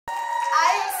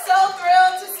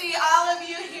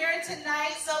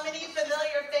tonight. So many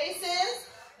familiar faces.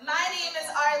 My name is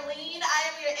Arlene. I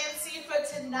am your MC for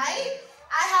tonight.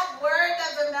 I have word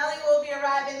that Vermelly will be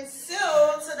arriving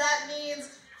soon, so that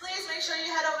means please make sure you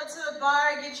head over to the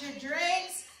bar, get your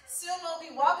drinks. Soon we'll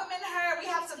be welcoming her. We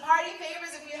have some party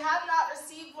favors. If you have not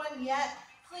received one yet,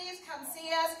 please come see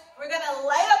us. We're going to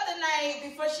light up the night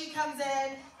before she comes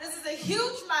in. This is a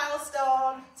huge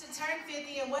milestone to turn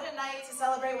 50, and what a night to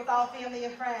celebrate with all family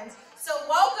and friends. So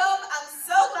welcome. I'm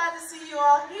so glad to see you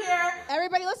all here.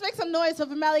 Everybody, let's make some noise so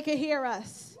Vermelly can hear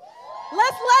us.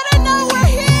 Let's let her know we're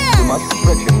here. Too much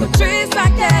friction. The trees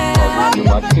like that.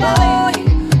 Welcome,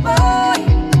 Vermelly.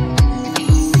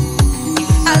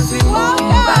 As we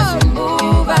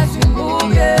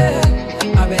move, yeah.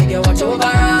 I beg you, watch over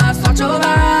us, watch over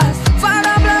us.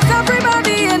 Father bless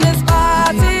everybody in this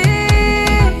party.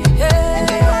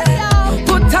 Yeah.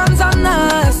 Put hands on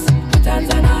us, put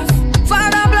hands on us.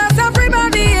 Father bless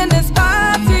everybody in this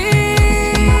party.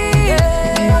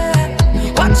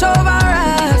 Yeah. Watch over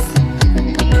us.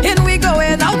 In we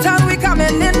going out and we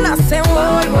coming in. I say,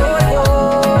 whoa, whoa,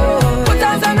 whoa. Put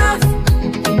hands on us.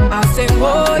 I say,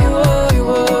 whoa, whoa,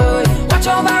 whoa. Watch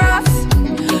over us.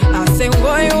 I say,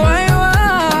 whoa, whoa.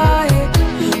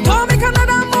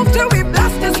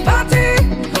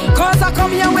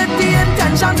 Come here with the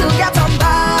intention to get on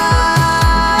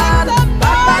bad.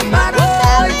 Bad,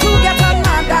 oh, to get on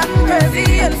mad and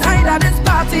crazy inside of this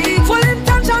party. Full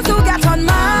intention to get on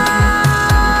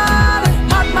mad.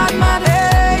 Mad,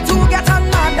 hey, to get on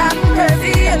mad and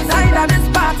crazy inside of this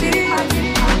party.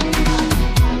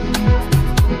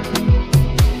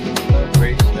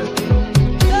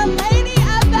 The lady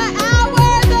of the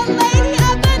hour, the lady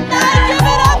of the night. Give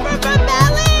it up for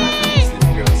Vermelly.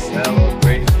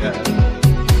 Celebrate that.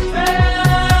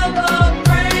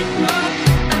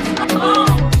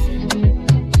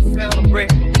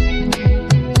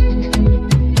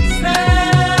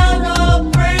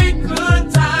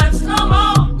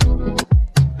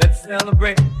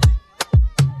 Celebrate.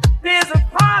 There's a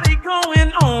party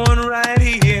going on right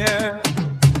here,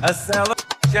 a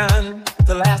celebration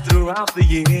to last throughout the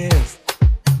years.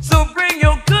 So bring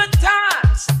your good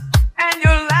times and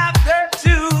your laughter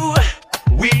too.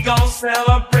 We gon'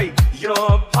 celebrate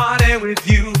your party with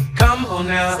you. Come on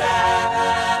now.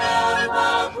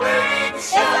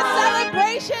 Celebration. It's a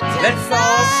celebration tonight. Let's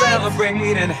all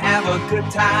celebrate and have a good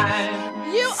time.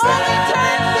 You only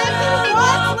turned 50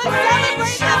 once. Let's celebrate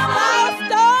this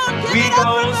milestone. Give We it up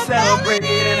gon' for celebrate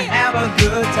Vermelly. and have a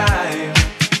good time.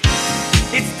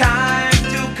 It's time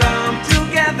to come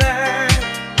together.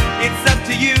 It's up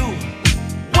to you.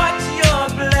 What's your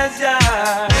pleasure?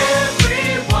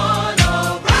 Everyone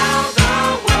around the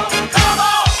world, come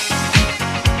on!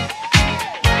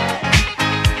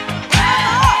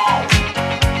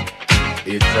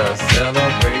 It's a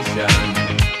celebration.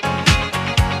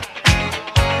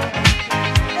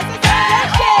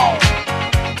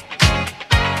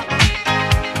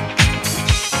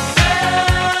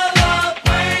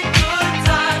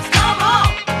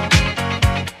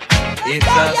 It's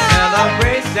a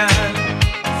celebration.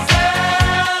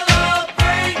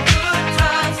 Celebrate good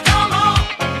times, come on.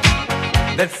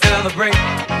 Let's celebrate.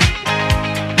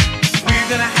 We're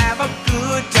gonna have a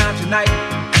good time tonight.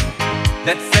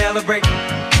 Let's celebrate.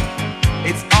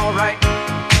 It's alright.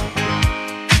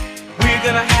 We're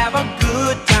gonna have a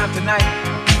good time tonight.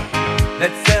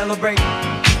 Let's celebrate.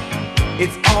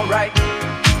 It's alright,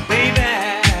 baby.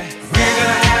 We're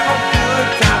gonna have a good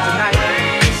time tonight.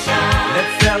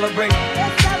 Let's celebrate.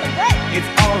 It's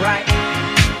alright.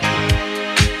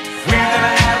 We're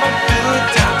gonna have a good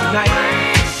time tonight.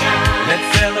 Let's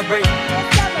celebrate.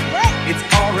 It's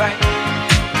alright.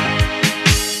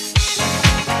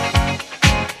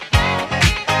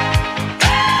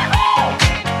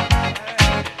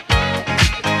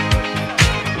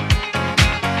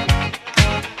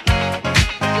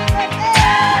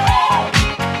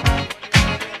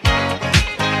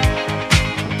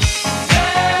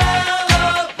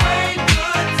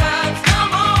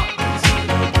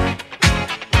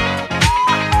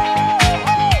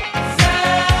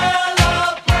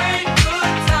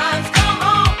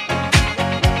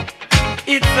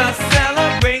 It's a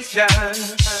celebration.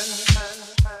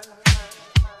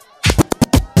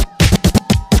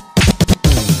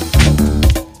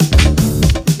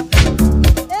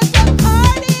 It's a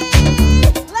party.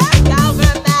 Let's go,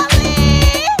 Vermelly.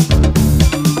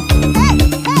 Hey,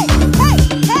 hey, hey,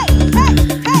 hey, hey,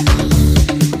 hey,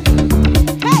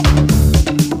 hey.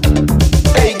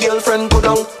 Hey girlfriend, go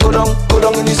down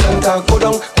in the center, go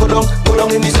down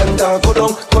in the center, go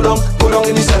down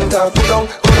in the center, go down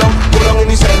in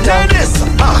the center.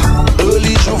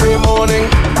 Early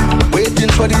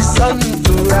for the sun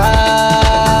to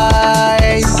rise.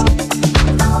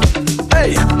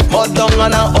 Hey, mud down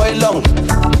and a oil long.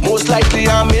 Most likely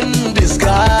I'm in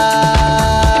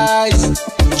disguise.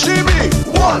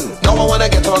 GB1, now I wanna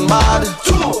get on mad.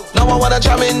 2, now I wanna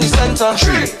jam in the center.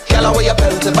 3, girl, away your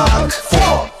belt back.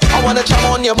 4, I wanna jam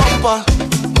on your bumper.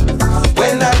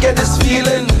 When I get this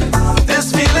feeling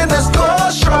is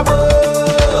cause trouble.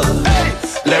 Hey,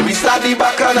 let me start the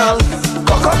bacchanal.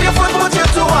 Cock up your foot, put your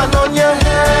 2 hand on your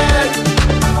head.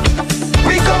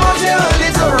 We come out here early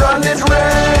to run it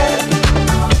red.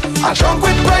 I drunk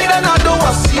with pride and I don't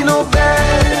want to see no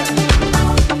bed.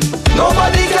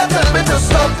 Nobody can tell me to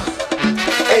stop.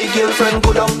 Hey girlfriend,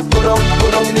 go down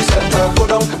in the center. Go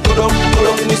down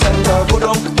in the center. Go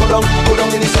down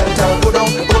in the center. Go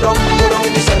down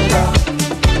in the center.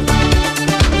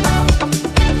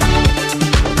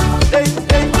 Hey,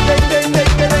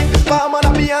 Farmer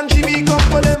and GB come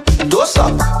for them. Don't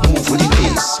stop, move with the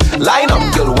pace. Line up,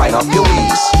 girl, wind up your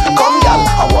waist. Come, girl,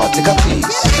 I want to take a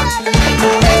piece.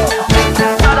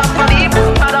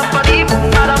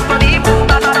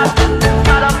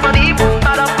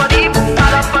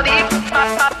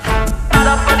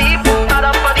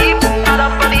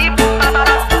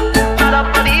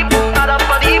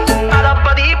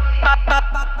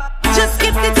 Just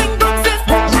keep the thing bouncing,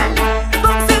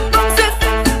 bouncing, bouncing.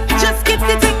 Just keep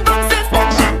the thing bouncing,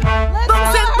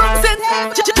 bouncing, bouncing.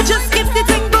 Just keep the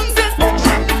thing bouncing,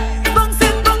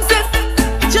 bouncing, bouncing.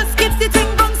 Just keep the thing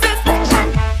bouncing,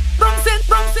 bouncing,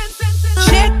 bouncing.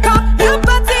 Shake up your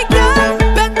body, girl.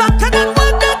 Bend back and then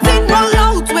want that thing roll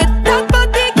out with that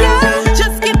body, girl.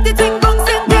 Just keep the thing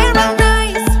bouncing there and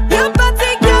nice. Your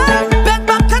body, girl. Bend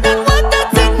back and then want that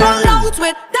thing roll out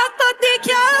with that body,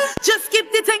 girl. Just keep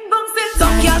the thing bouncing.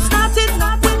 Some girls start it.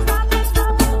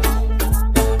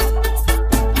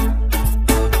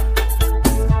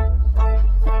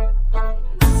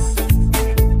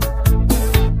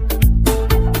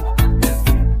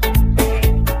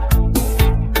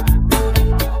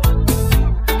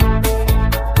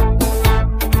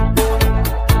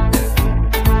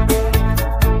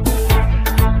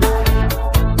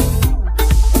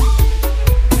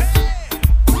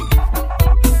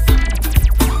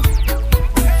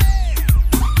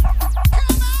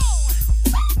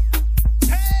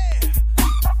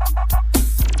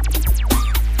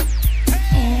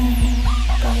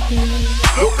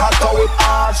 Look at how it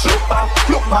arch.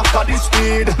 Look back at the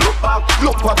speed.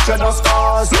 Look what you done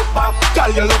scars. Look back,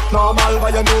 girl, you look normal,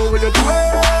 but you know what you're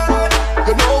doing.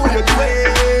 You know what you're doing,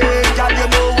 girl, you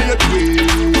know what you're doing.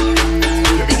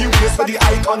 You give you waste for the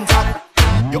eye contact.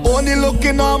 You only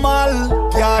looking normal,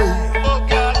 girl,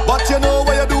 but you know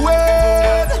what you're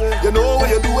doing. You know what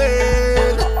you're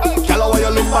doing. Girl, how you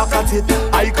look back at it,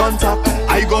 eye contact.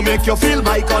 I go make you feel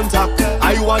my contact.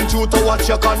 I want you to watch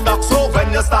your conduct. So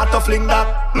when you start to fling that,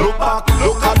 look back,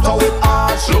 look at how it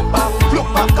arch. Look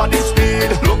back at the speed.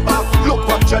 Look back, look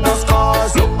what you done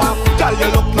scars. Look back, girl, you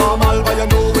look normal, but you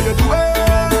know what you're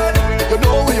doing. You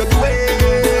know what you're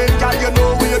doing, girl, you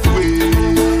know what you're doing.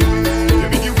 You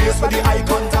mean you waste for the eye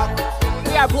contact.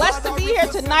 We are blessed to be here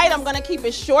tonight. I'm going to keep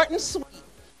it short and sweet.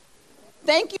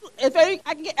 Thank you. If I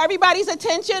can get everybody's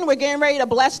attention, we're getting ready to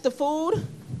bless the food.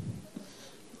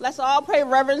 Let's all pray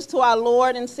reverence to our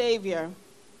Lord and Savior.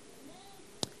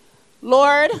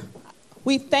 Lord,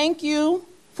 we thank you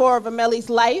for Vermelly's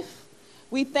life.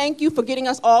 We thank you for getting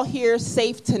us all here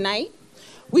safe tonight.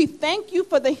 We thank you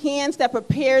for the hands that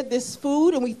prepared this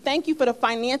food, and we thank you for the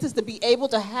finances to be able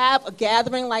to have a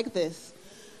gathering like this.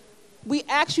 We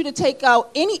ask you to take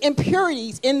out any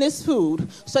impurities in this food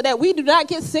so that we do not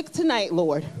get sick tonight,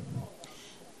 Lord.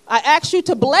 I ask you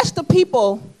to bless the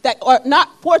people that are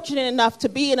not fortunate enough to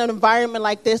be in an environment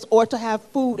like this or to have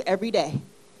food every day.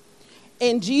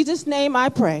 In Jesus' name I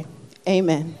pray.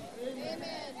 Amen.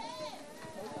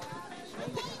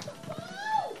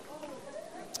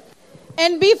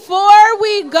 And before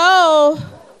we go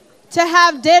to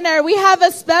have dinner, we have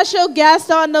a special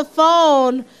guest on the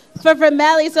phone for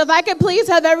Vermelly. So if I could please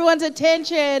have everyone's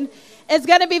attention. It's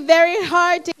going to be very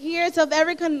hard to hear, so if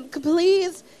everyone could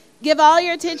please give all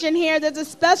your attention here. There's a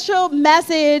special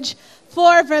message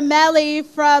for Vermelly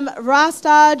from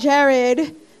Rasta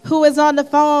Jared, who is on the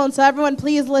phone. So everyone,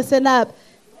 please listen up.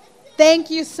 Thank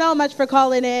you so much for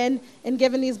calling in and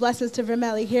giving these blessings to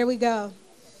Vermelly. Here we go.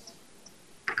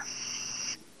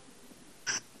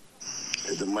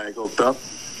 Is the mic hooked up?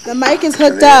 The mic is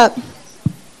hooked up.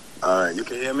 All right, you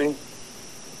can hear me?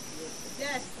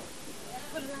 Yes.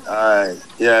 All right,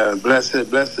 yeah,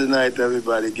 blessed night,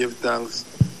 everybody. Give thanks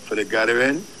for the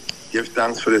gathering. Give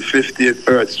thanks for the 50th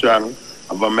Earth Strong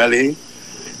of Vermelly.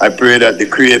 I pray that the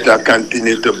Creator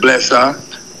continue to bless her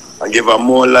and give her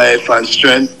more life and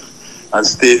strength and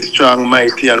stay strong,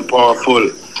 mighty, and powerful.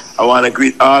 I want to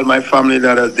greet all my family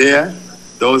that are there,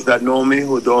 those that know me,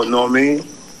 who don't know me.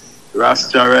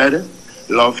 Rasta Red,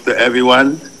 love to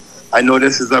everyone. I know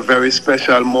this is a very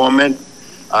special moment.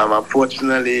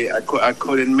 Unfortunately, I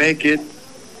couldn't make it,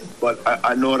 but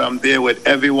I know that I'm there with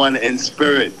everyone in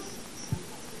spirit.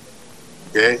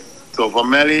 Okay? So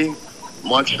Vermelly,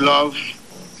 much love,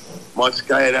 much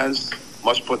guidance,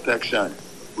 much protection.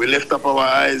 We lift up our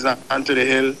eyes unto the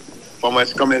hill from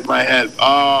whence cometh my help.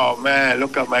 Oh man,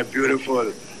 look at my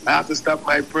beautiful. I have to stop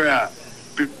my prayer.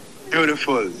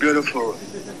 Beautiful, beautiful,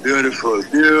 beautiful,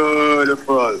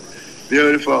 beautiful,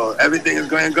 beautiful. Everything is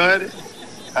going good?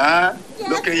 Huh? Yes,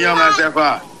 looking young as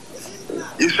ever.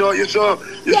 You sure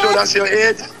that's your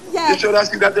age? Yes. You sure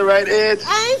that's you got the right age?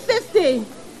 I'm 50.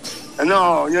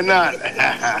 No, you're not.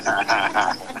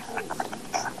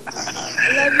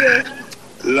 Love you.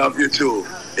 Love you too.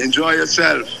 Enjoy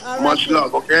yourself. Right, much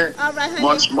love, okay? All right, honey.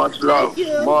 Much love.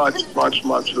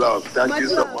 Much love. Thank you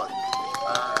so much.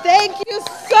 Thank you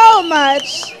so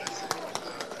much.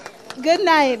 Good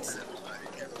night.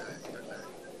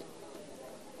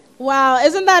 Wow,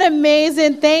 isn't that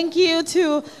amazing? Thank you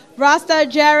to Rasta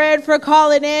Jared for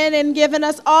calling in and giving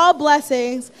us all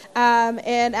blessings.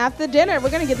 And after dinner, we're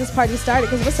going to get this party started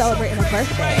because we're celebrating a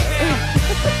birthday.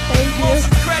 Thank you.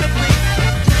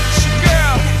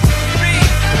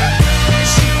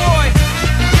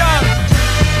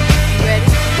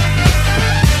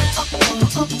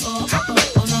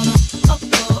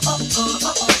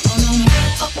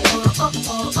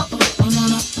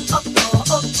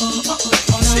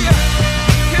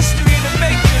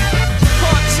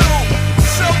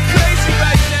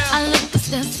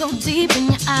 So deep in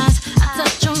your eyes, I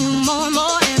touch on you more and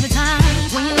more every time.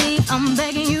 When you leave, I'm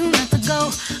begging you not to go.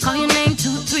 Call your name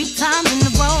 2-3 times in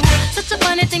a row. Such a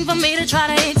funny thing for me to try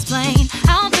to explain.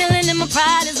 How I'm feeling and my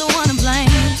pride is the one to blame.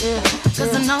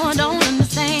 Cause I know I don't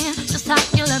understand just how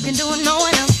your love can do it, no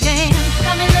one else can.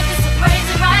 Got me looking so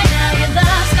crazy right now. Your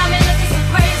love's got me looking so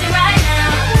crazy right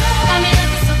now. Got me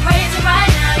looking so crazy right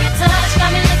now. Your touch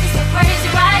got me looking so crazy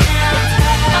right now.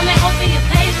 Got me hoping you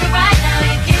page me right now.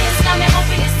 Your kiss got me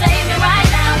hoping you save me right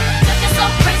now. Looking so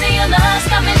crazy, your love's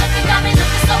got me looking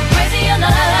so crazy, your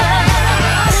love.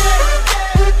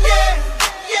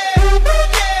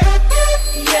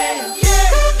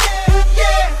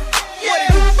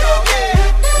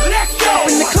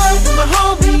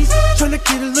 Tryna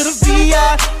get a little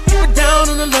VI, keep it down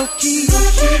on the low key.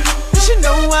 You should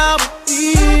know how it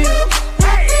feels.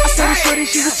 I saw the shorty,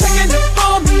 she was checking it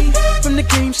for me. From the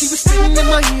game, she was sitting in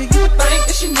my ear. You would think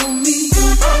that she knew me.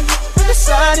 I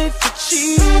decided to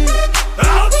cheat.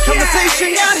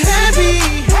 Conversation got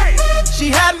heavy.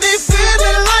 She had me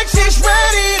feeling like she's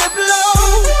ready to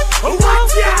blow.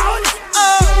 Watch out!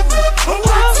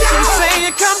 She's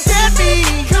saying, come get me.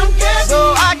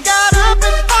 So I got up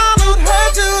and followed her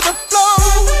to the floor.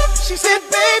 She said,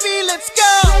 baby, let's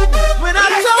go. When I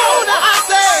told her, I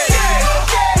said,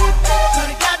 when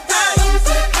it got down, she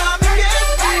said, come and get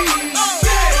me. I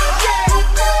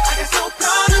got so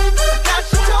caught up that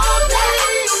she told me,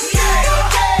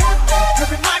 cause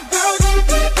with my girl, you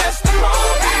be the best of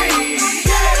all me.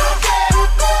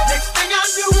 Next thing I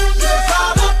knew, she was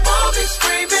all up on me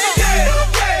screaming.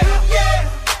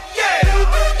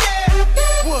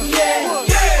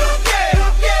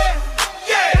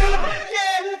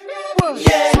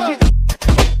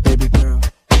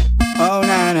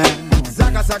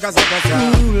 Zaka.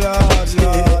 Ooh, Lord.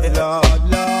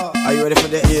 Are you ready for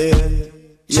this?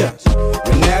 Yeah.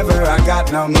 Whenever I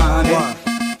got no money,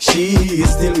 she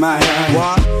is still my honey.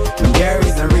 And there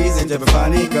is a reason to be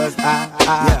funny, cause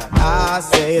I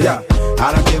say that.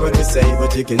 I don't care what you say,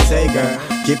 but you can say, girl.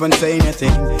 Keep on saying your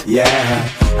thing, yeah.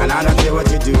 And I don't care what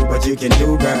you do, but you can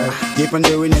do, girl. Keep on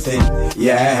doing your thing,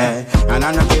 yeah. And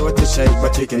I don't care what you shake,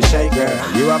 but you can shake, girl.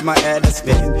 You have my head to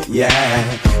spin, yeah.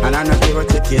 And I don't care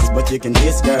what you kiss, but you can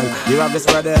kiss, girl. You have this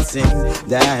brother sing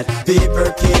that.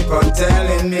 People keep on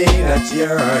telling me that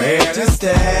you're here to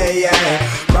stay, yeah.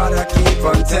 But I keep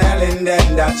on telling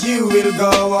them that you will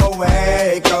go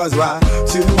away. Cause why?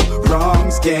 Two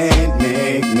wrongs can't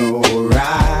make no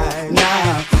right.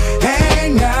 Now,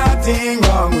 ain't nothing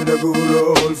wrong with a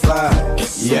good old fight.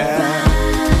 It's yeah.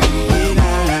 Oh,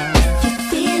 nah. If you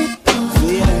feel it,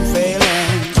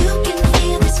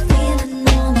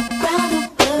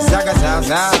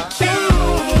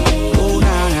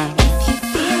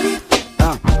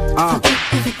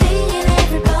 everything and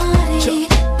everybody.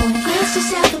 Boy, let's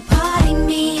just have a party,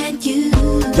 me and you.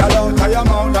 You don't tell your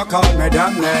mouth, I call me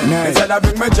damn name. Instead of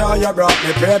bring me joy, you brought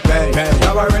me pain.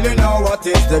 Now I really know what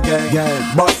is the game.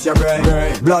 Bust your brain,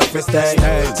 blood for stay.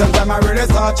 Sometimes I really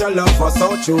thought your love was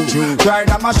so true. Cried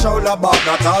on my shoulder, but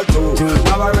not all too.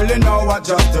 Now I really know what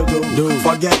just to do.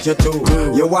 Forget you too.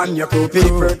 You and your crew,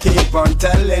 people keep on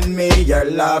telling me your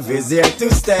love is here to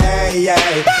stay.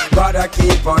 But I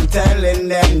keep on telling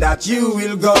them that you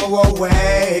will go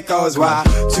away. Cause why?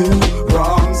 Two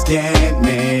wrongs can't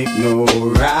make no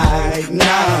right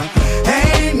now.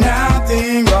 Ain't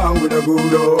nothing wrong with a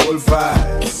good old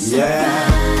fight.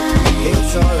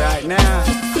 It's alright now.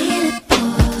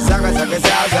 Zaga, zaga,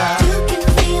 zaga. You can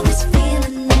feel this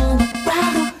feeling all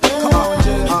around the world. Come on,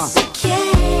 Jay. It's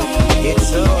okay.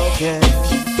 It's okay.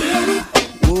 If you feel it,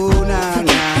 Ooh, nah,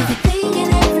 nah. everything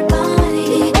and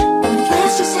everybody,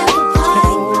 let's just have a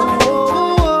party.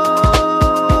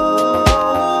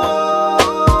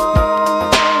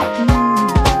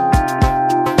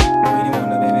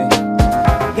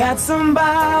 Got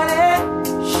somebody,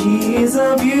 she is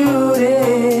a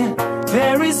beauty,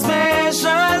 very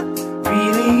special,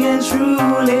 really and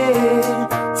truly.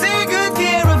 Take good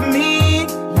care of me,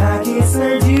 like it's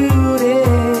her duty.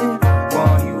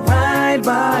 Want you right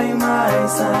by my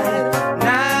side,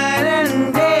 night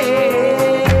and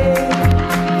day.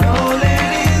 No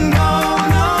letting go,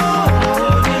 no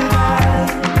holding back,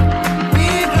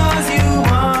 because you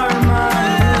are my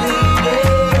lady.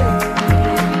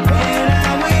 When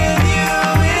I'm with you,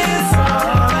 it's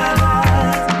all I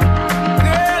got.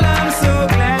 Girl, I'm so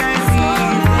glad we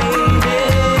made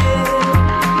it.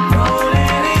 No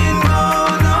letting go,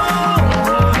 no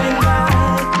holding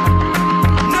back.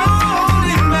 No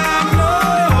holding back, no,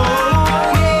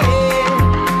 yeah.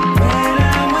 When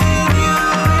I'm with you,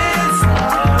 it's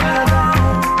all I got.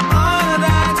 All of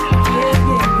that, yeah.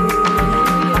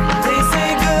 They say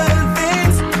good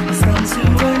things must come to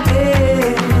an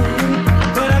end,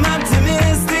 but I'm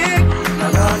optimistic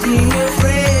about being your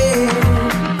friend.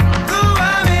 Though I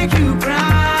make you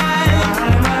cry,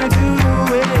 all I do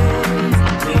is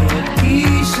let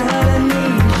Keisha and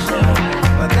Nisha,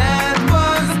 but that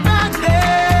was back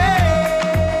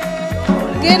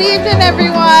then. Good evening,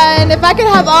 everyone. If I could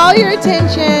have all your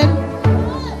attention.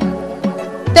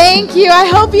 Thank you. I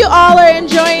hope you all are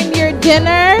enjoying your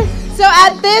dinner. So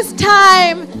at this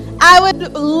time, I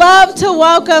would love to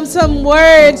welcome some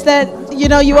words that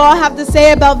you all have to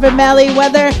say about Vermelly,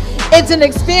 whether it's an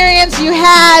experience you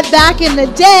had back in the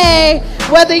day,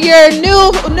 whether you're a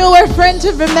newer friend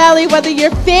to Vermelly, whether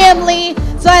you're family.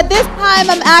 So at this time,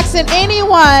 I'm asking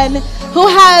anyone who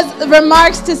has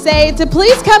remarks to say to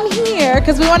please come here,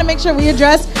 because we want to make sure we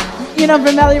address,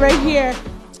 Vermelly right here.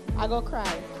 I'll go cry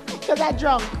because I'm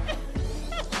drunk.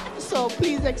 So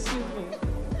please excuse me.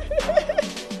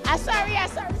 I'm sorry.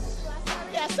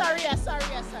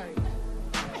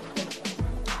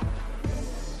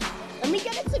 Let me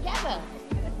get it together.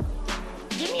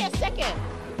 Give me a second.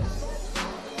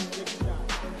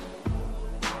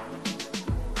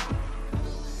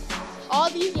 All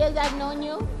these years I've known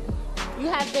you, you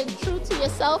have been true to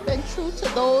yourself and true to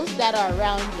those that are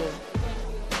around you.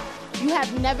 You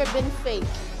have never been fake.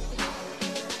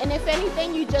 And if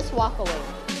anything, you just walk away.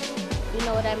 You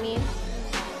know what I mean?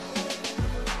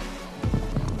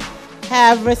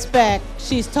 Have respect.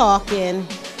 She's talking.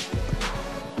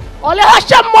 Only hush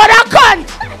your mother cunt!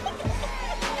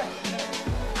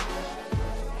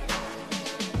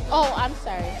 Oh, I'm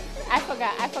sorry. I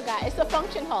forgot. It's a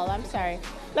function hall. I'm sorry.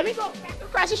 Let me go back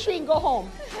across the street and go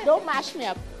home. Don't mash me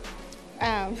up.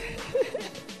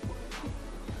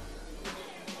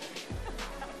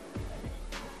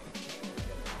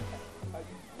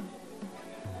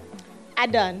 I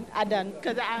done.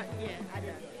 Cause I done.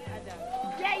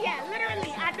 Yeah,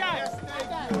 literally, I done.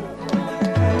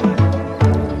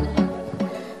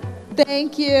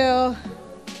 Thank you.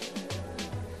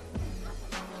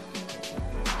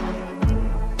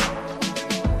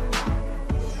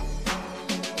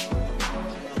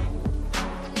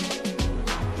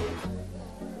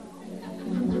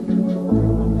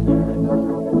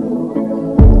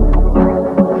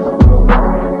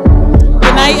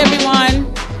 Good night,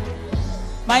 everyone.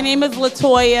 My name is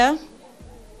LaToya.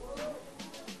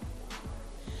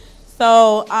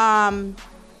 So, I'm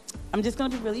just gonna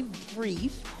be really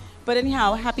brief. But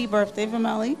anyhow, happy birthday,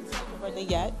 Vermelly. Happy birthday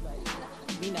yet?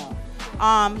 We know.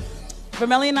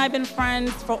 Vermelly and I have been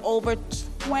friends for over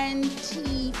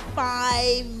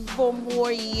 25 or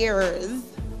more years.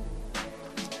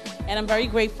 And I'm very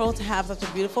grateful to have such a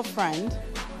beautiful friend.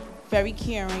 Very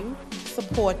caring,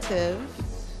 supportive,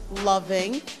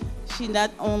 loving. She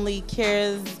not only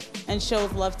cares and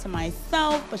shows love to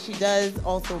myself, but she does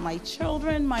also my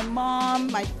children, my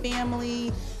mom, my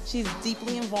family. She's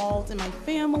deeply involved in my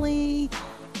family.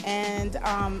 And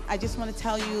I just want to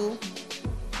tell you,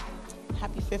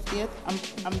 happy 50th.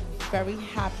 I'm very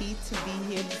happy to be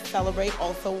here to celebrate,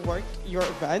 also work your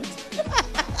event.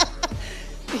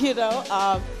 You know,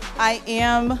 I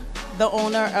am the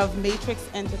owner of Matrix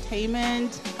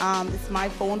Entertainment. It's my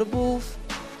photo booth.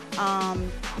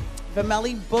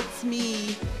 Vermelly booked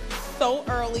me so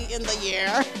early in the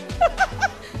year.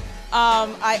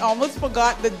 I almost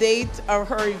forgot the date of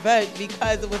her event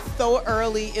because it was so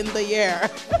early in the year.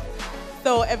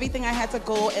 So everything I had to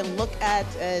go and look at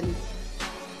and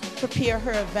prepare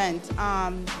her event.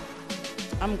 I'm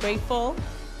grateful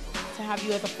to have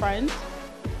you as a friend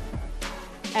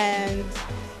and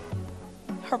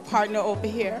her partner over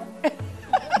here,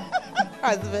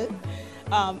 husband.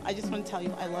 I just want to tell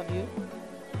you I love you.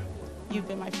 You've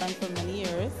been my friend for many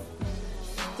years,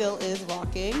 still is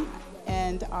rocking,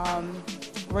 and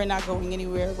we're not going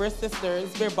anywhere. We're sisters,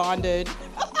 we're bonded.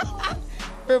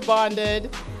 We're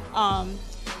bonded.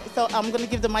 So I'm gonna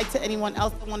give the mic to anyone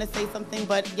else that want to say something,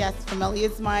 but yes, Vermelly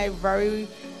is my very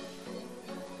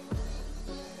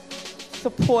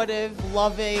supportive,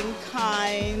 loving,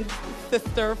 kind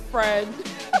sister, friend.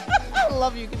 I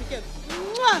love you. Give me a kiss.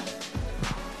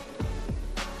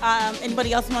 Mwah.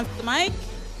 Anybody else wants the mic?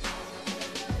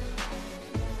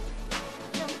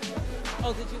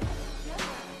 Oh, did you?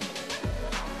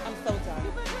 I'm so done.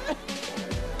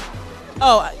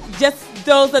 Oh, just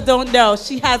those that don't know,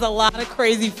 she has a lot of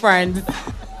crazy friends.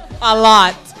 A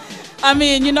lot. I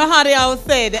mean, you know how they always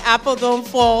say, the apple don't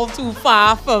fall too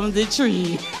far from the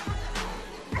tree.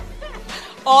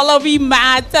 All of you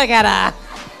mad together.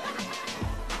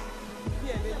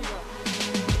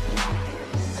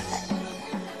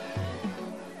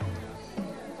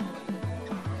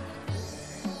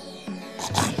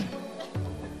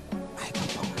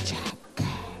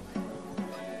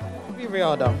 Be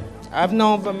real though. I've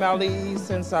known Vermelly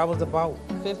since I was about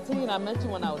 15. I met you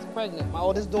when I was pregnant. My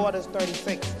oldest daughter's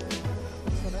 36.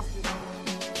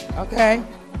 Okay.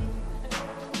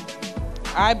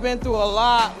 I've been through a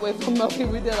lot with Vermelly.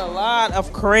 We did a lot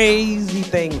of crazy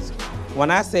things. When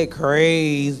I say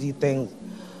crazy things,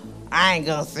 I ain't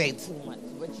gonna say too much,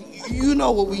 but you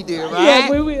know what we did, right? Yeah,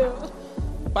 we will.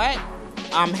 But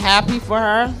I'm happy for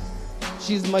her.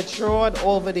 She's matured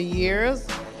over the years.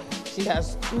 She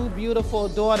has 2 beautiful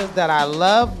daughters that I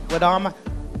love with all my...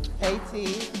 Hey,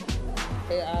 T.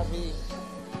 Hey, Ivy.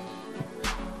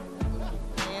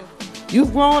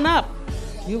 You've grown up.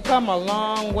 You've come a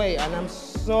long way, and I'm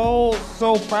so,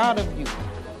 so proud of you.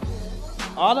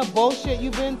 All the bullshit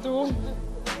you've been through,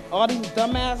 all these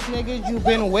dumbass niggas you've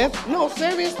been with. No,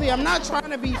 seriously, I'm not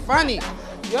trying to be funny.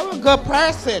 You're a good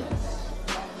person.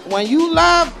 When you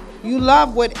love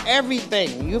with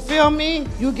everything. You feel me?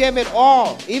 You give it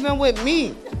all, even with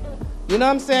me. You know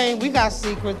what I'm saying? We got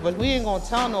secrets, but we ain't gonna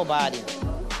tell nobody.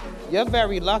 You're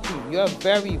very lucky. You're a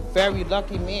very, very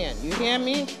lucky man. You hear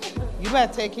me? You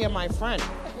better take care of my friend.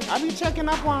 I be checking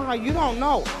up on her. You don't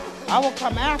know. I will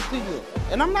come after you.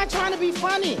 And I'm not trying to be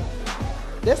funny.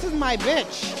 This is my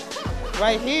bitch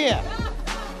right here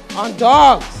on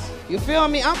dogs. You feel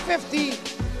me? I'm 52.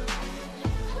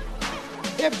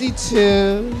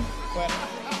 But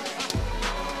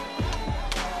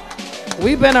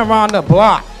we've been around the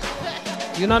block.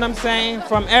 You know what I'm saying?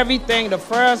 From everything, the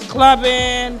first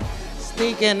clubbing,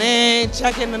 sneaking in,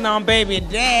 checking in on baby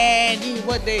daddy,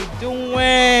 what they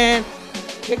doing,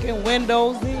 kicking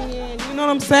windows in, you know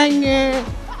what I'm saying?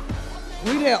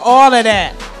 We did all of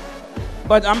that.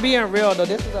 But I'm being real though,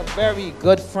 this is a very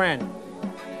good friend.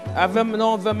 I've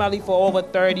known Vermelly for over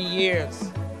 30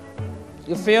 years.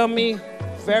 You feel me?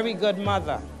 Very good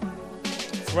mother.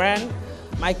 Friend.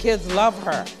 My kids love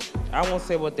her. I won't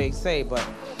say what they say, but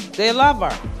they love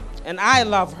her. And I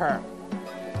love her.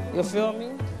 You feel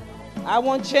me? I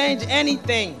won't change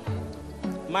anything.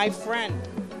 My friend,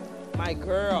 my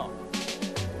girl,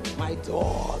 my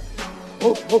dog.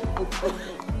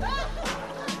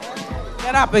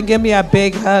 Get up and give me a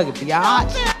big hug,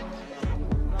 biatch.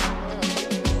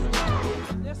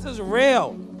 This is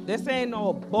real. This ain't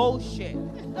no bullshit.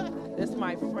 This is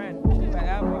my friend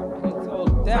forever until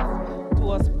death do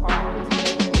us part.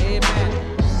 Amen.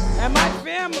 And my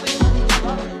family.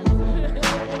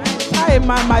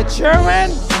 My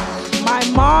children, my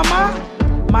mama,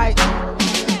 my...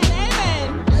 Amen.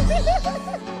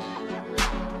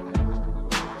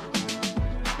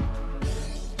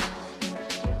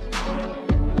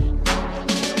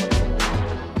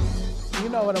 You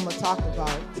know what I'm gonna talk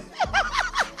about.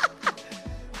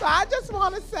 So I just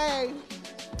want to say,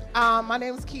 my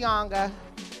name is Kianga,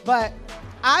 but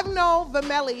I've known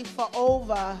Vermelly for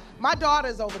my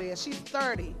daughter's over there, she's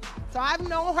 30, So I've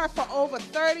known her for over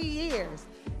 30 years.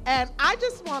 And I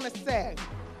just want to say,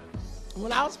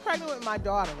 when I was pregnant with my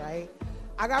daughter, right?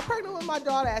 I got pregnant with my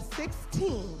daughter at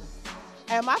 16.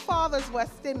 And my father's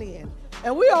West Indian.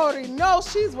 And we already know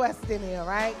she's West Indian,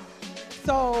 right?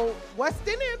 So West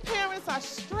Indian parents are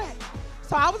strict.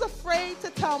 So I was afraid to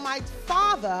tell my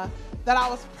father that I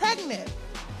was pregnant.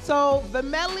 So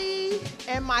Vermelly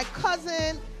and my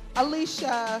cousin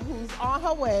Alicia, who's on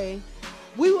her way,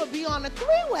 we would be on a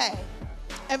three-way.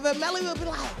 And Vermelly would be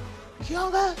like,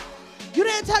 Kyunga, you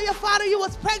didn't tell your father you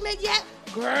was pregnant yet?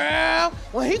 Girl,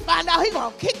 when he find out, he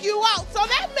gonna kick you out. So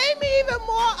that made me even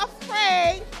more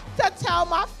afraid to tell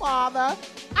my father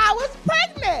I was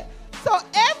pregnant. So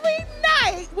every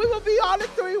night we would be on the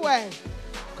three-way.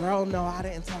 Girl, no, I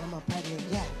didn't tell him I'm pregnant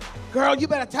yet. Girl, you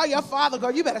better tell your father,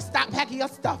 girl, you better stop packing your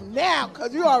stuff now,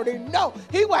 because you already know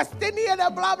he West Indian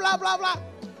and blah, blah, blah, blah.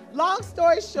 Long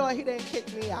story short, he didn't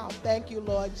kick me out. Thank you,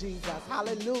 Lord Jesus.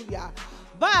 Hallelujah.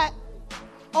 But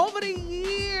over the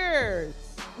years,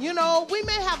 you know, we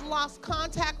may have lost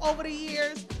contact over the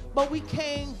years, but we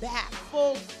came back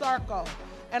full circle.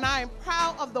 And I am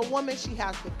proud of the woman she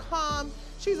has become.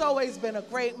 She's always been a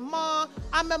great mom.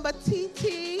 I remember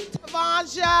TT,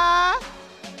 Tavanja.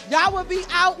 Y'all would be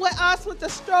out with us with the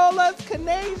strollers,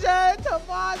 Kanasia,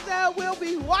 Tavanja. We'll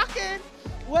be walking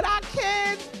with our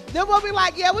kids. Then we'll be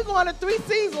like, yeah, we're going to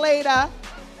 3Cs later.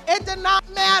 It did not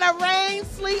matter, rain,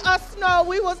 sleet, or snow.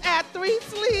 We was at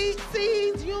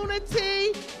 3Cs,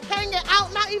 Unity, hanging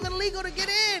out, not even legal to get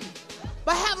in,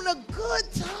 but having a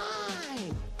good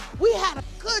time. We had a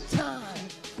good time.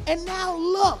 And now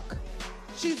look,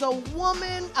 she's a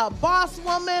woman, a boss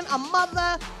woman, a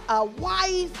mother, a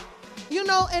wife, you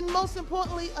know, and most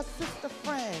importantly, a sister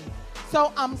friend.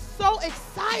 So I'm so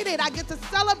excited I get to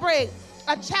celebrate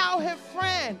a childhood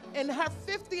friend in her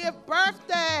 50th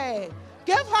birthday.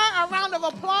 Give her a round of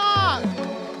applause.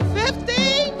 50?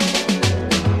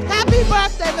 Happy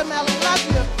birthday, Vermelly. Love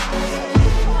you.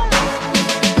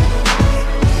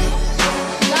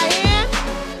 Diane?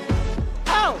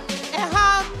 Oh, and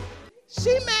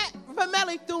she met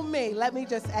Vermelly through me. Let me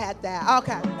just add that.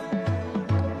 Okay.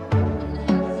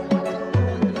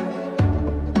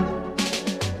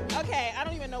 Okay, I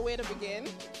don't even know where to begin.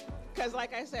 Because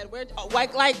like I said, we're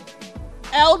like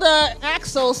Elder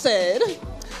Axel said,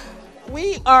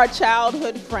 we are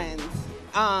childhood friends.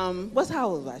 How old was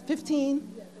I? 15?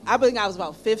 I think I was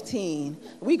about 15.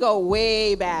 We go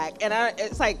way back, and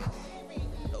it's like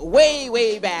way,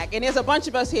 way back. And there's a bunch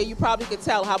of us here. You probably could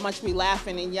tell how much we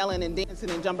laughing and yelling and dancing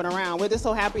and jumping around. We're just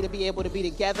so happy to be able to be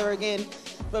together again.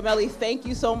 Vermelly, thank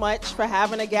you so much for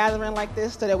having a gathering like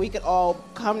this so that we could all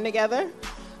come together.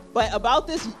 But about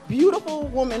this beautiful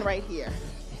woman right here,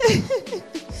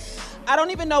 I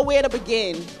don't even know where to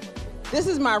begin. This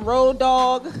is my road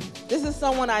dog. This is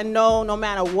someone I know no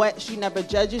matter what. She never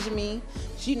judges me.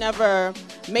 She never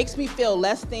makes me feel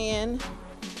less than.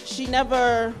 She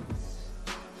always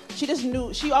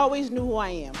knew who I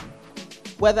am.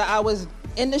 Whether I was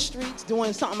in the streets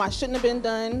doing something I shouldn't have been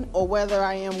done, or whether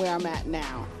I am where I'm at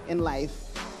now in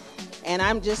life. And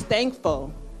I'm just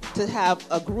thankful to have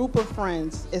a group of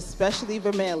friends, especially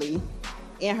Vermelly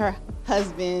and her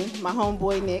husband, my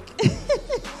homeboy Nick,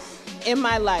 in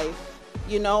my life.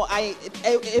 You know,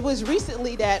 it was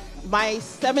recently that my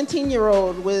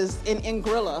 17-year-old was in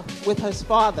Anguilla with his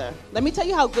father. Let me tell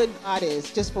you how good God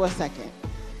is, just for a second.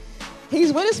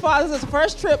 He's with his father. It's his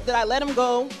first trip that I let him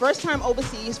go. First time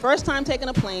overseas, first time taking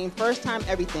a plane, first time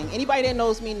everything. Anybody that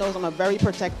knows me knows I'm a very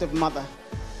protective mother.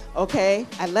 Okay?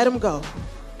 I let him go.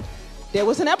 There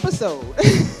was an episode.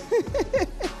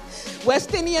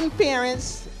 West Indian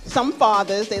parents, some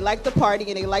fathers, they like to party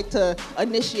and they like to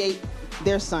initiate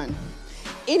their son.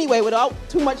 Anyway, without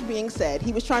too much being said,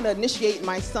 he was trying to initiate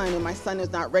my son, and my son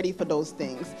is not ready for those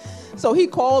things. So he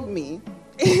called me,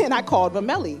 and I called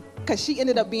Vermelly, because she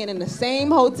ended up being in the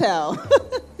same hotel.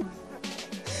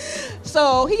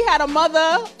 So he had a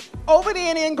mother over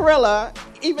there in Anguilla,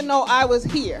 even though I was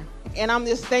here. And I'm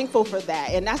just thankful for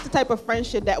that. And that's the type of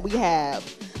friendship that we have.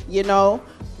 You know,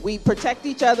 we protect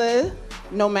each other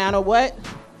no matter what.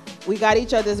 We got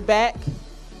each other's back.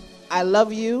 I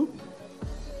love you.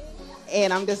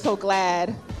 And I'm just so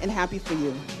glad and happy for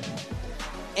you.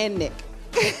 And Nick.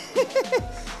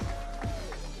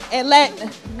 And let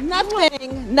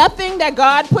nothing that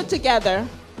God put together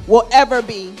will ever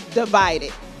be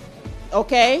divided.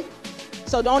 Okay?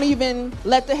 So don't even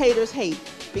let the haters hate.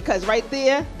 Because right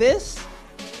there, this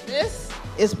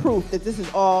is proof that this is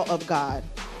all of God.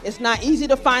 It's not easy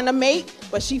to find a mate,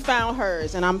 but she found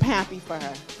hers, and I'm happy for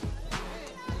her.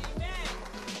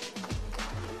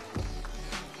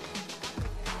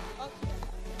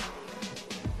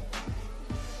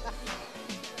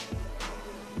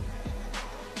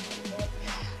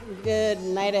 Good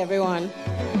night, everyone.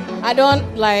 I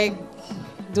don't like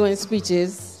doing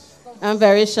speeches. I'm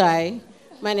very shy.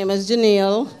 My name is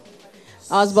Janelle.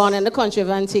 I was born in the country of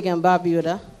Antigua and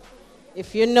Barbuda.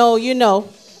 If you know, you know.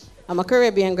 I'm a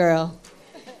Caribbean girl.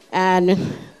 And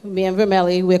me and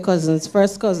Vermelly, we're cousins,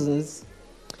 first cousins.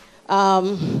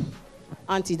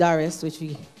 Auntie Doris, which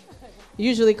we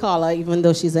usually call her, even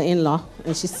though she's an in-law,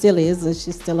 and she still is, and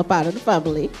she's still a part of the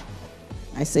family.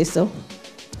 I say so.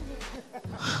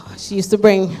 She used to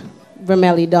bring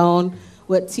Vermelly down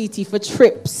with TT for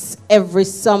trips every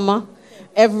summer.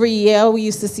 Every year we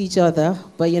used to see each other,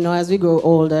 but you know, as we grow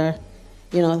older,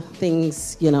 you know,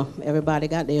 things, you know, everybody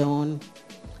got their own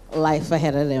life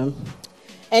ahead of them.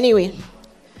 Anyway,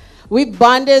 we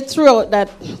bonded throughout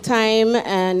that time,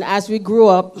 and as we grew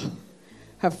up,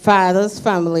 her father's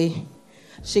family,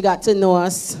 she got to know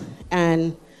us,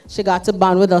 and she got to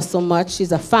bond with us so much.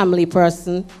 She's a family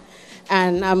person.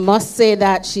 And I must say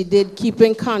that she did keep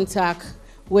in contact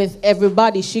with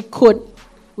everybody she could.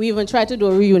 We even tried to do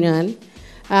a reunion.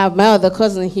 I have my other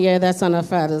cousin here that's on her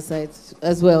father's side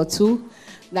as well, too,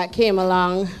 that came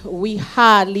along. We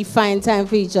hardly find time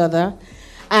for each other.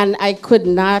 And I could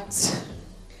not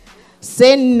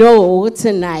say no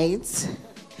tonight.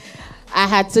 I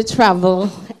had to travel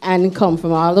and come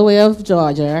from all the way of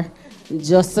Georgia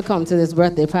just to come to this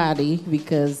birthday party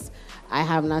because I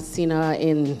have not seen her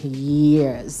in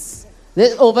years.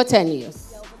 This over 10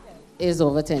 years. It's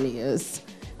over 10 years.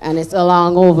 And it's a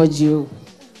long overdue.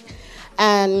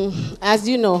 And as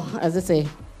you know, as I say,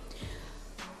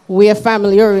 we are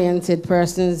family-oriented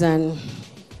persons, and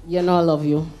you know I love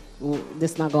you.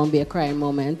 This is not going to be a crying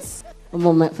moment, a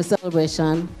moment for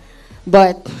celebration.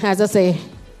 But as I say,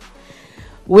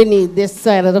 we need this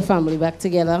side of the family back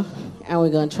together, and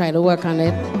we're going to try to work on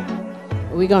it.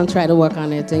 We're going to try to work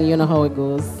on it, and you know how it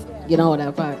goes. You know how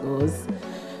that part goes.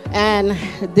 And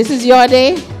this is your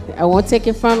day. I won't take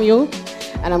it from you.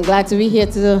 And I'm glad to be here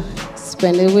to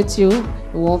spend it with you.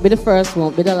 It won't be the first,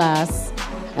 won't be the last.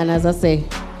 And as I say,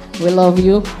 we love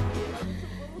you.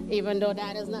 Even though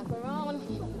Dad is not around.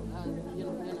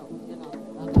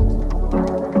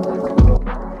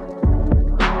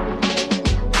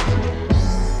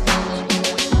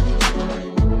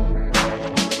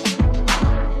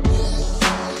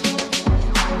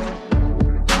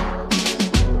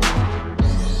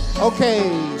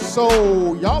 Okay,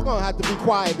 so y'all gonna have to be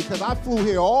quiet because I flew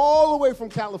here all the way from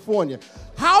California.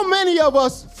 How many of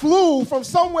us flew from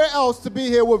somewhere else to be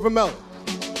here with Vermelly?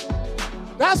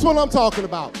 That's what I'm talking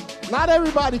about. Not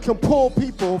everybody can pull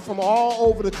people from all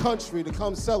over the country to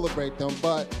come celebrate them,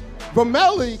 but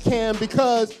Vermelly can,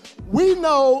 because we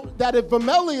know that if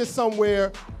Vermelly is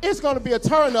somewhere, it's gonna be a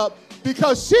turn up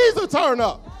because she's a turn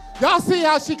up. Y'all see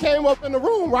how she came up in the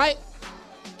room, right?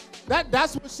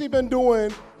 That's what she's been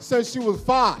doing since she was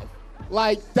 5.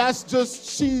 Like, that's just,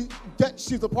 she's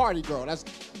a party girl. That's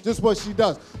just what she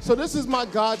does. So this is my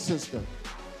god sister,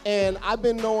 and I've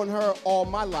been knowing her all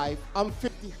my life. I'm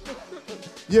 50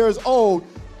 years old,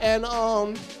 and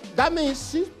that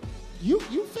means you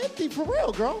 50 for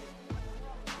real, girl.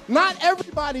 Not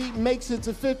everybody makes it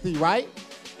to 50, right?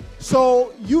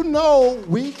 So you know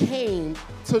we came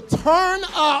to turn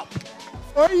up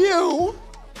for you,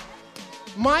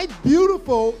 my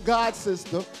beautiful god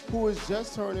sister, who is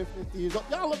just turning 50 years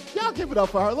old. Y'all give it up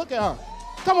for her. Look at her.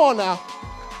 Come on now.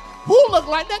 Who look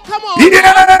like that? Come on.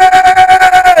 Yeah!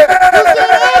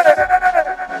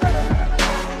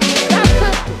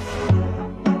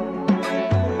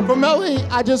 Vermelly,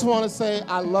 I just want to say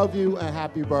I love you and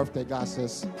happy birthday, god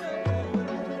sis.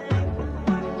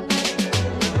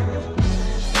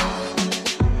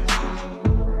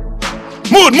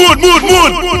 Mood.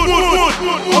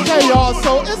 Okay, y'all,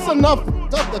 so it's enough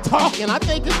of the talking. I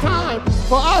think it's time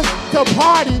for us to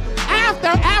party.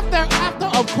 After,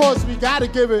 of course, we gotta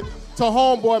give it to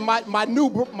homeboy, my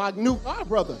new god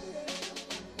brother.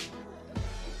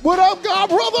 What up, god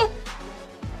brother?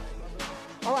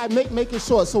 All right, make it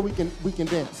short so we can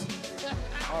dance.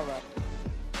 All right.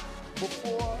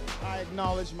 Before I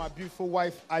acknowledge my beautiful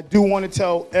wife, I do want to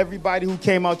tell everybody who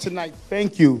came out tonight,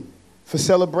 thank you for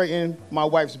celebrating my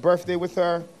wife's birthday with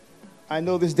her. I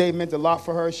know this day meant a lot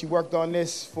for her. She worked on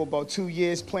this for about 2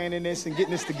 years, planning this and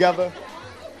getting this together.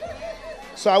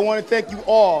 So I want to thank you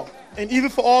all. And even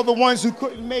for all the ones who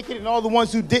couldn't make it and all the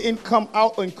ones who didn't come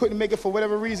out and couldn't make it for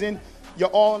whatever reason, you're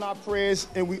all in our prayers,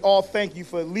 and we all thank you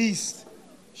for at least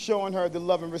showing her the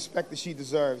love and respect that she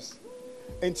deserves.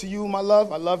 And to you, my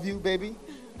love, I love you, baby.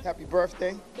 Happy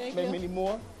birthday. Thank Many, you. many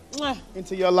more Mwah.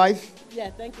 into your life. Yeah,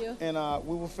 thank you. And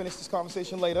we will finish this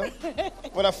conversation later.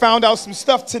 But I found out some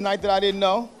stuff tonight that I didn't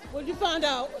know. What'd you find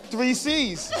out? 3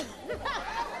 C's.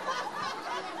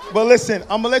 But listen,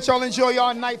 I'm gonna let y'all enjoy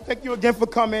y'all night. Thank you again for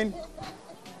coming.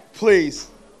 Please.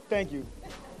 Thank you.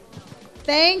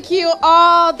 Thank you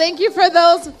all. Thank you for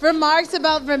those remarks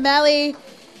about Vermelly.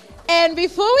 And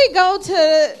before we go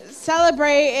to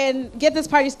celebrate and get this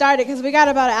party started, because we got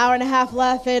about an hour and a half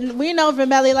left, and we know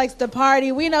Vermelly likes to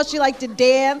party. We know she likes to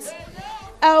dance.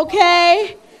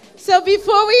 Okay? So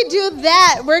before we do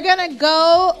that, we're going to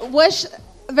go wish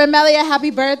Vermelly a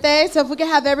happy birthday. So if we can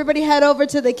have everybody head over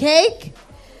to the cake.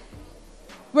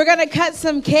 We're going to cut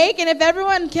some cake, and if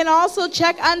everyone can also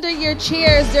check under your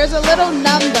chairs, there's a little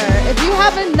number. If you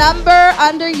have a number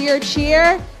under your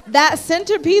chair, that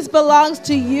centerpiece belongs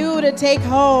to you to take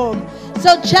home.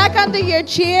 So check under your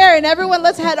chair, and everyone,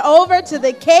 let's head over to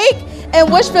the cake and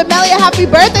wish Vermelly a happy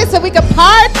birthday so we can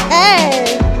party.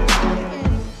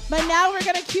 But now we're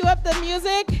going to cue up the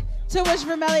music to wish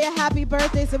Vermelly a happy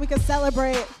birthday so we can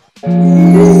celebrate.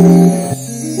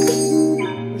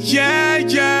 Yeah,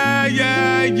 yeah,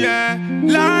 yeah, yeah.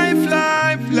 Life,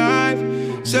 life, life.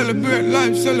 Celebrate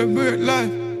life, celebrate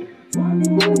life.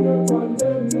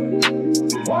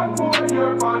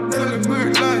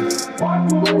 Celebrate life.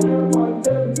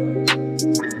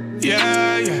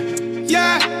 Yeah, yeah,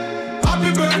 yeah.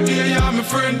 Happy birthday, yeah, my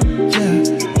friend.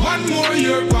 Yeah. One more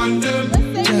year on them.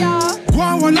 Yeah. Go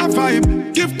on a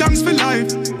vibe, give thanks for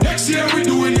life. Next year we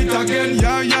doing it again,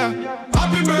 yeah, yeah.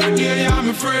 Happy birthday, yeah,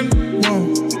 my friend.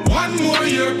 Whoa. One more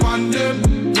year on them.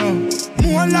 Yeah.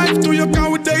 More life to you,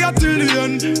 can we there till the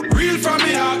end. Real from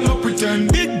me heart, no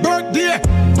pretend. Big birthday,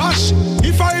 bash.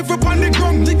 If I ever on the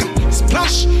ground, nigga,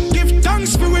 splash. Give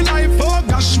thanks for we life, oh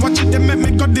gosh. Watch it, they make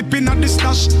me go dip in at the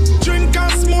stash. Drink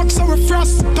and smoke so we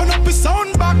frost. Turn up the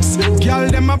sound box. Girl,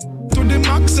 them up to the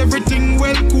max, everything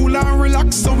well, cool and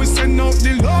relax. So we send out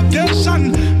the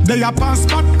location. They are pass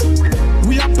spot.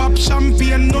 We are pop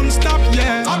champagne non-stop,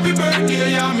 yeah. Happy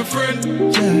birthday, yeah, my friend.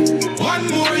 Yeah. One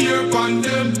more year on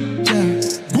them. Yeah.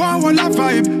 Go on a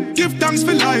vibe, give thanks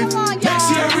for life. Next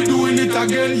year we doing it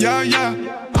again, yeah, yeah.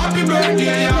 Happy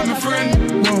birthday, yeah, my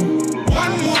friend. Whoa.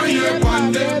 One more year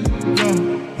on them. Yeah.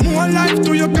 More life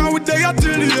to you, can we there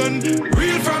till the end.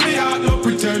 Real from me heart, no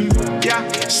pretend. Yeah,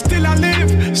 still I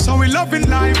live, so we loving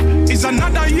life. It's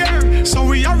another year, so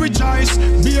we are rejoice.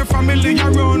 Be a family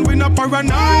around, we not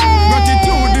paranoid.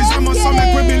 Gratitude is a must, so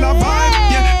make we build a vibe.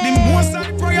 Yeah, the most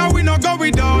I prayer, we not go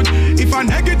without. If I'm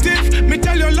negative, me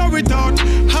tell you love it out.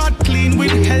 Heart clean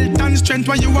with health and strength,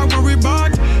 what you are worried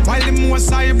about. While the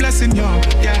most I blessing you,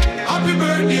 yeah. Happy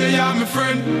birthday, yeah, my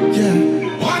friend. Yeah,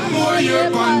 one more year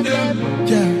on them.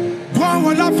 Yeah. Go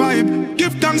on a vibe,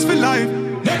 give thanks for life.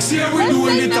 Next year we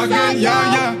doing it again,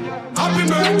 yeah, yeah. Happy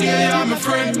birthday, yeah, my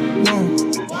friend. Whoa.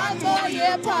 One more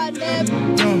year upon them.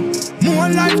 No. More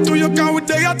life to you, can we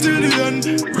there till the end.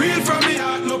 Real from me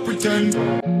heart, no pretend.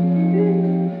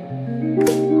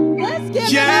 Let's give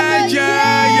yeah, it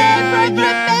yeah, yeah,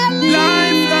 yeah.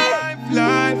 Life,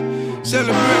 life, life.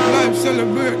 Celebrate life,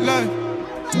 celebrate life.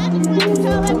 I just want to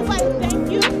tell everybody thank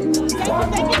you.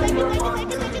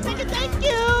 Thank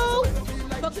you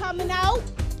for coming out.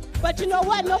 But you know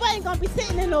what? Nobody gonna be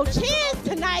sitting in no chairs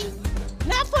tonight.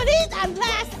 Not for these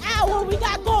last hour we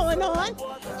got going on.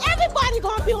 Everybody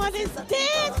gonna be on this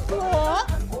dance floor.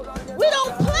 We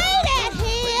don't play that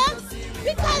here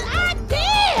because I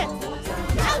dance.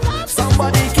 I love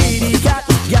somebody kitty cat,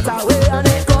 get away and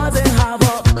it causing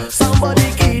havoc.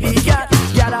 Somebody kitty cat,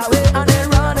 get away and it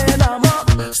running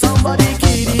amok. Somebody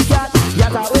kitty cat,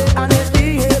 get away and it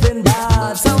behaving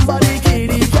bad. Somebody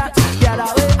kitty cat, get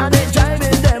away and it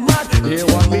driving them mad. They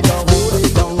want me to hold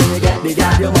it down when you get the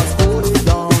cat, you must hold it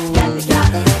down. Get the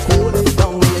cat, hold it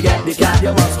down when you get the cat,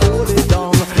 you must hold it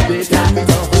down. They tell me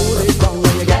to hold it down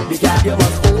when you get the cat, you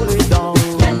must hold it down.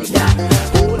 Get the cat,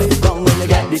 hold it down when you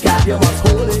get the cat, you must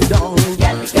hold it down.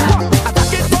 Get the cat,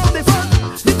 attack it from the front.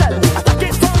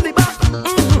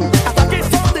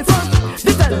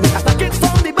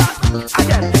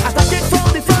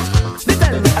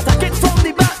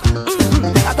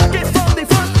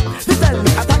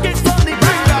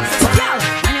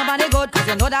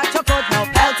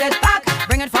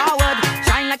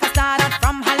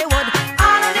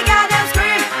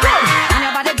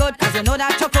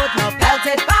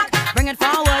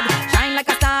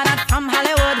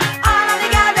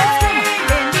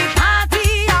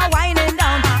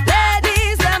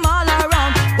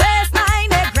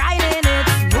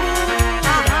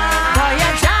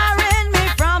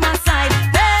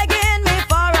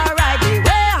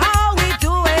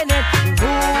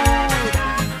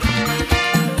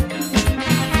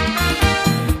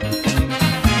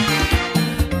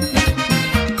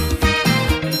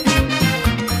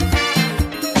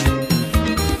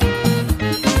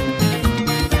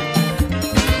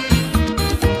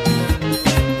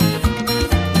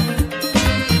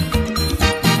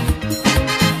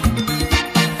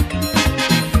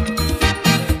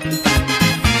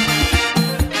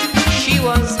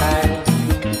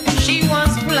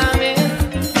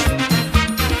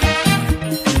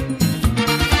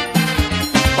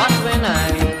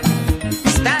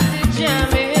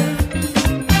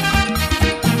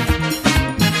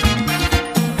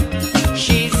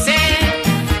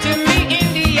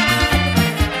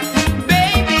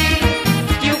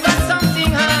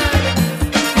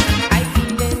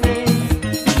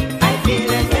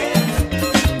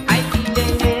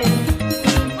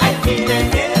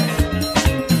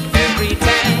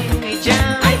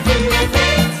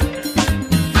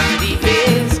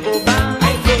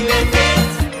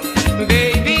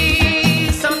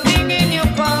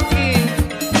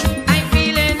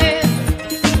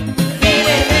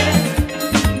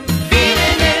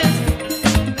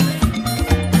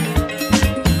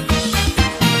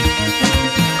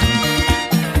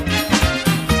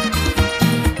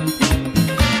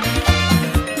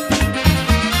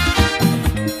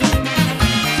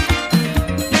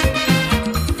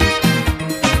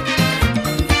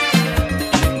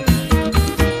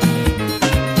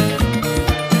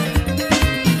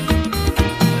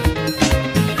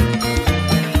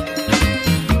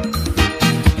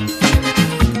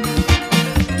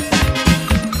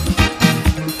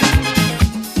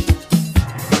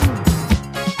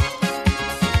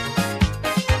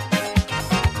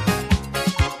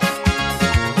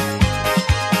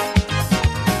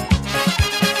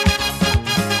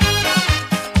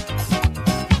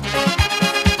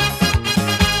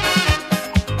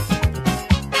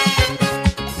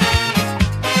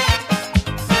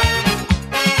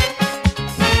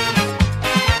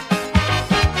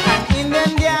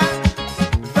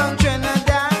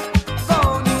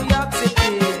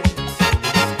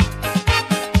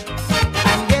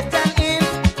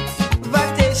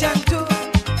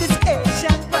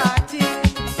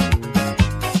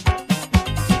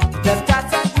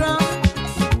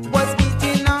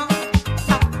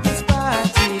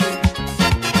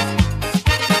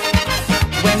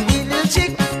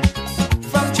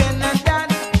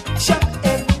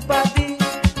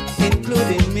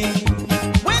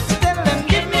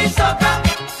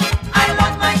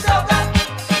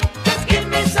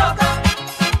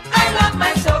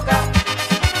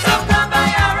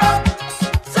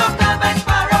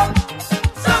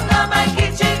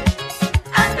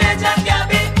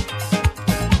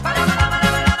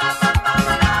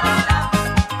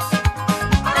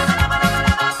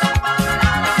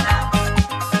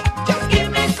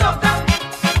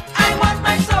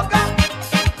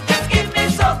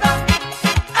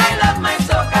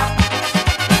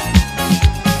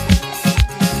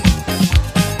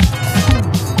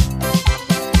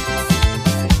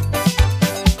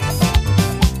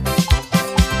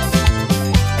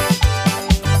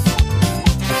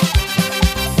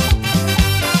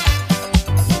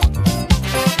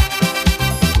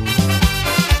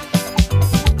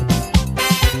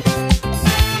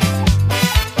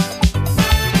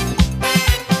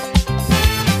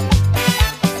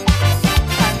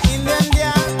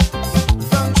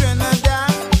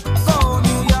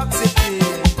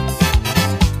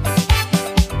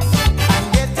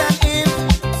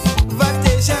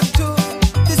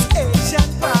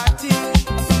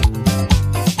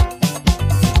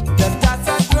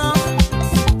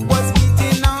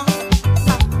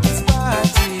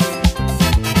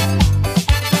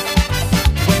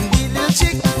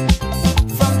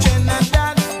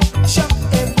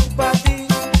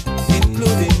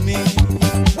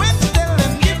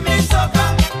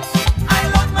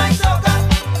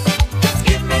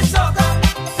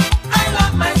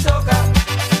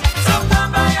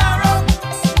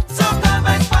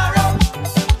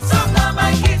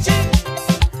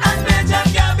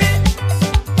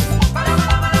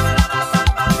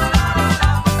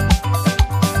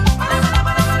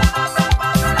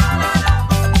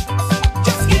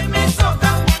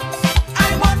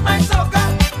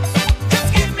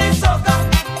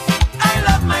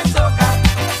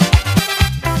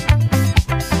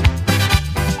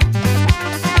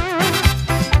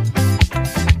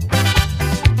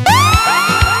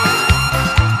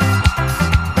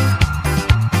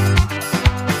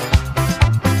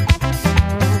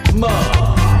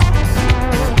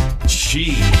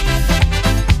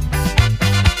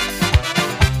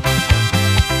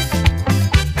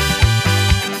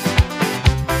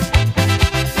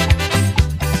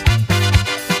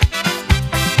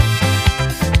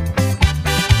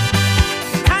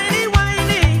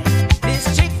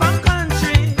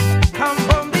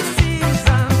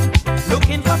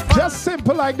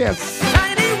 like this.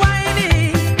 Tiny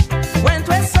whiny, went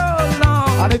way so long.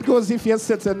 And it goes if you're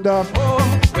sitting down.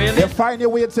 You find your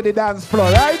way to the dance floor,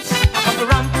 right? I come to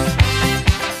ramp,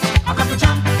 I come to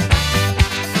jump,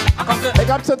 I come to... Big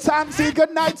up to Tanti.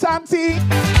 Good night, Tanti.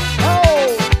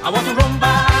 Oh! I want to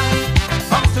rumba.